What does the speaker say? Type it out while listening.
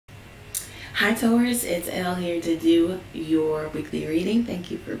Hi Taurus, it's Elle here to do your weekly reading. Thank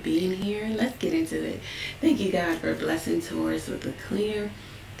you for being here. Let's get into it. Thank you God for blessing Taurus with a clear,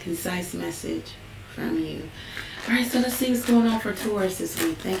 concise message from you. Alright, so let's see what's going on for Taurus this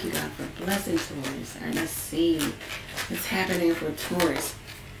week. Thank you God for blessing Taurus. Alright, let's see what's happening for Taurus.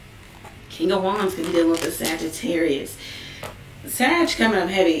 King of Wands could be dealing with a Sagittarius. Sag coming up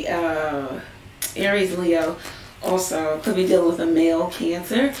heavy. Aries, Leo also could be dealing with a male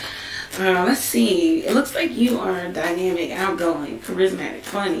Cancer. Let's see. It looks like you are dynamic, outgoing, charismatic,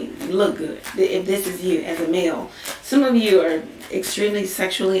 funny. You look good. If this is you as a male, some of you are extremely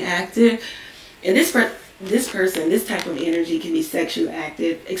sexually active, and this person, this type of energy can be sexually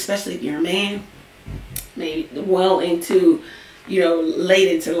active, especially if you're a man. Maybe well into, late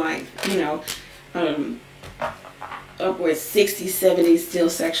into life. Upwards 60s, 70s, still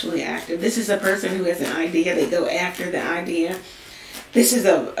sexually active. This is a person who has an idea. They go after the idea. This is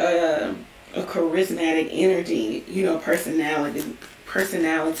a charismatic energy,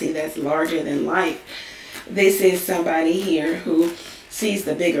 personality that's larger than life. This is somebody here who sees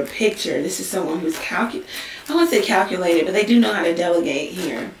the bigger picture. This is someone who's I won't say calculated, but they do know how to delegate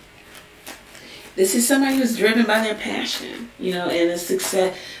here. This is somebody who's driven by their passion, and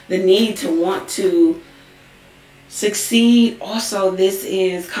the need to want to succeed. Also, this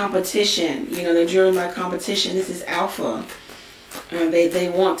is competition. They're driven by competition. This is alpha. They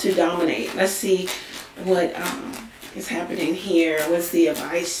want to dominate. Let's see what is happening here. What's the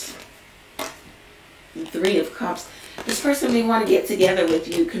advice? The Three of Cups. This person may want to get together with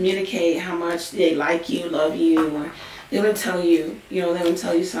you, communicate how much they like you, love you, or they want to tell you, they want to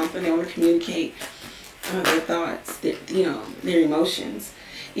tell you something. They want to communicate their thoughts, their emotions.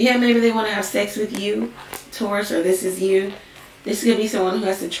 Yeah, maybe they want to have sex with you, Taurus, or this is you. This could be someone who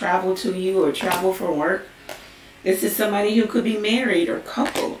has to travel to you or travel for work. This is somebody who could be married or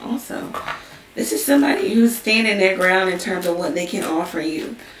coupled also. This is somebody who's standing their ground in terms of what they can offer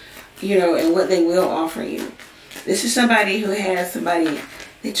you, and what they will offer you. This is somebody who has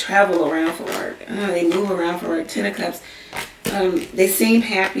they travel around for work. They move around for work. Ten of Cups. They seem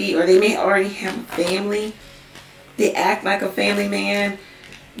happy, or they may already have a family. They act like a family man,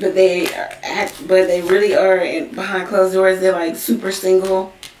 but they really are behind closed doors. They're like super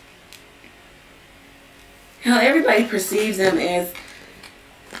single. How everybody perceives them as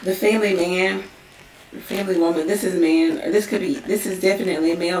the family man, the family woman. This is a man, or this is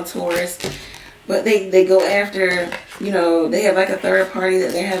definitely a male Taurus. But they go after, they have like a third party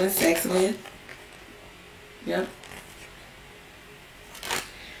that they're having sex with. Yep.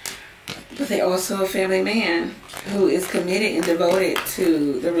 But they're also a family man who is committed and devoted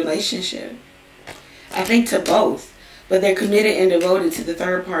to the relationship. I think to both. But they're committed and devoted to the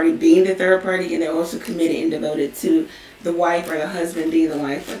third party being the third party, and they're also committed and devoted to the wife or the husband being the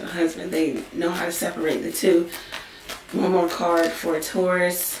wife or the husband. They know how to separate the two. One more card for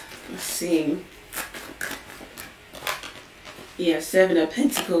Taurus. Let's see. Yeah, Seven of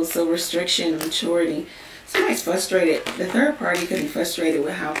Pentacles, so restriction, maturity. Somebody's frustrated. The third party could be frustrated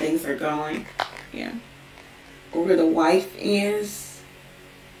with how things are going. Yeah. Or the wife is.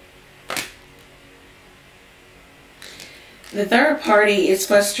 The third party is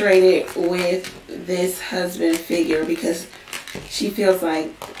frustrated with this husband figure because she feels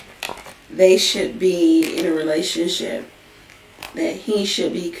like they should be in a relationship, that he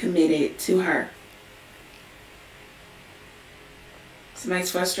should be committed to her.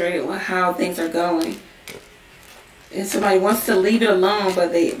 Somebody's frustrated with how things are going. And somebody wants to leave it alone,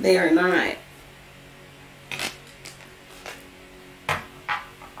 but they are not.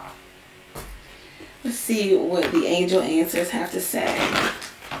 Let's see what the angel answers have to say.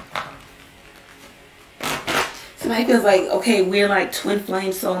 Somebody feels like, okay, we're like twin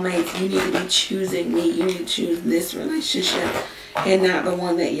flame soulmates. You need to be choosing me. You need to choose this relationship and not the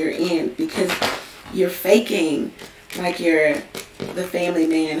one that you're in, because you're faking like you're the family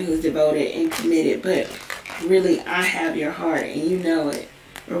man who's devoted and committed, but really I have your heart and you know it.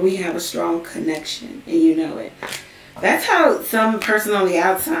 Or we have a strong connection and you know it. That's how some person on the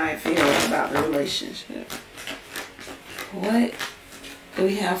outside feels about the relationship. What do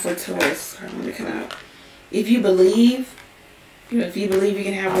we have for Taurus? I'm going to come out. If you believe, if you believe you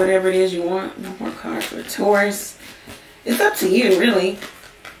can have whatever it is you want. No more cards for Taurus. It's up to you, really.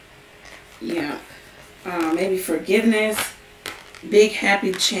 Yeah. Maybe forgiveness. Big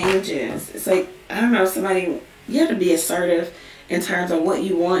happy changes. It's like, I don't know, you have to be assertive in terms of what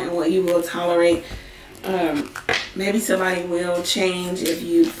you want and what you will tolerate. Maybe somebody will change if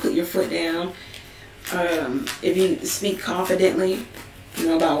you put your foot down. If you speak confidently,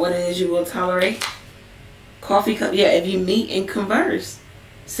 about what it is you will tolerate. Coffee cup, yeah, if you meet and converse.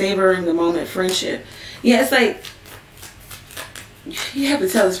 Savoring the moment, friendship. Yeah, it's like you have to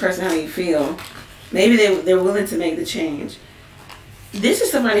tell this person how you feel. Maybe they're willing to make the change. This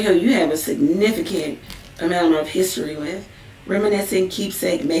is somebody who you have a significant amount of history with. Reminiscing,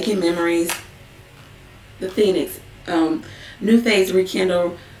 keepsake, making memories. The Phoenix. New phase,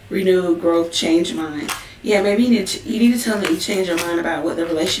 rekindle, renew, growth, change mind. Yeah, maybe you need to tell them that you change your mind about what the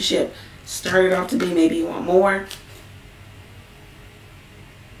relationship started off to be. Maybe you want more.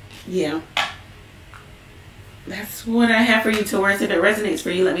 Yeah. That's what I have for you, Taurus. If it resonates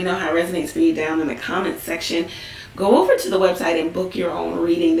for you, let me know how it resonates for you down in the comments section. Go over to the website and book your own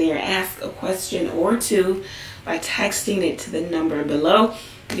reading there. Ask a question or two by texting it to the number below.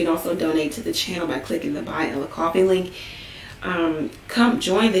 You can also donate to the channel by clicking the Buy Elle a Coffee link. Come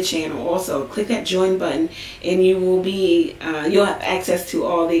join the channel. Also click that join button and you will be you'll have access to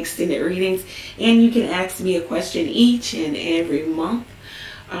all the extended readings, and you can ask me a question each and every month.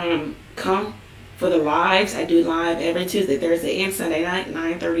 Come for the lives. I do live every Tuesday, Thursday, and Sunday night,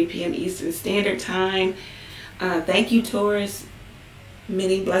 9:30 p.m. Eastern Standard Time. Thank you, Taurus.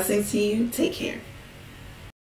 Many blessings to you. Take care.